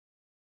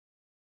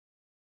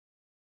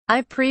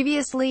I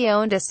previously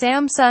owned a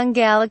Samsung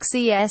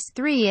Galaxy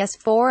S3,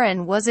 S4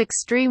 and was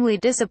extremely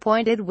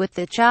disappointed with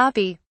the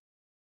choppy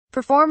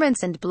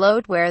performance and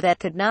bloatware that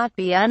could not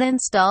be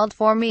uninstalled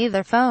from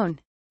either phone.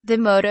 The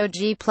Moto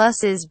G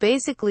Plus is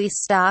basically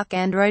stock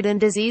Android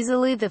and is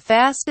easily the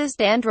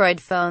fastest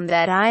Android phone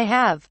that I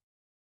have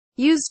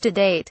used to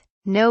date.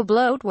 No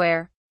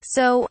bloatware.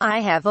 So,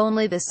 I have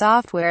only the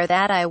software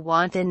that I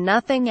want and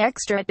nothing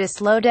extra to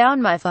slow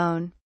down my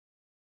phone.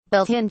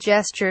 Built-in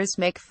gestures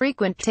make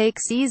frequent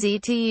takes easy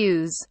to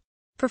use.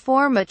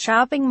 Perform a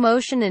chopping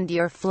motion and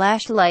your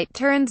flashlight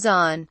turns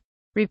on.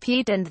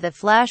 Repeat and the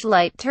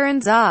flashlight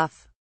turns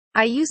off.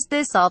 I use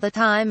this all the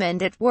time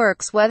and it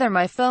works whether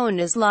my phone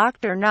is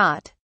locked or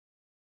not.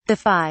 The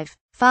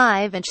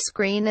 5.5-inch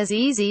screen is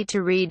easy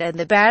to read and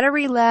the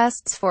battery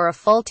lasts for a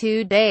full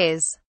 2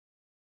 days.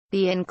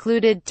 The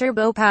included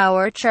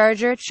TurboPower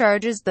charger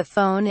charges the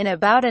phone in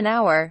about an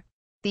hour.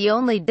 The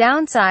only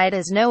downside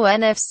is no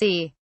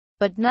NFC,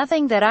 but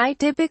nothing that I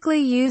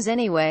typically use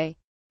anyway.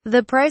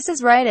 The price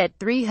is right at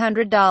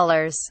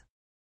 $300.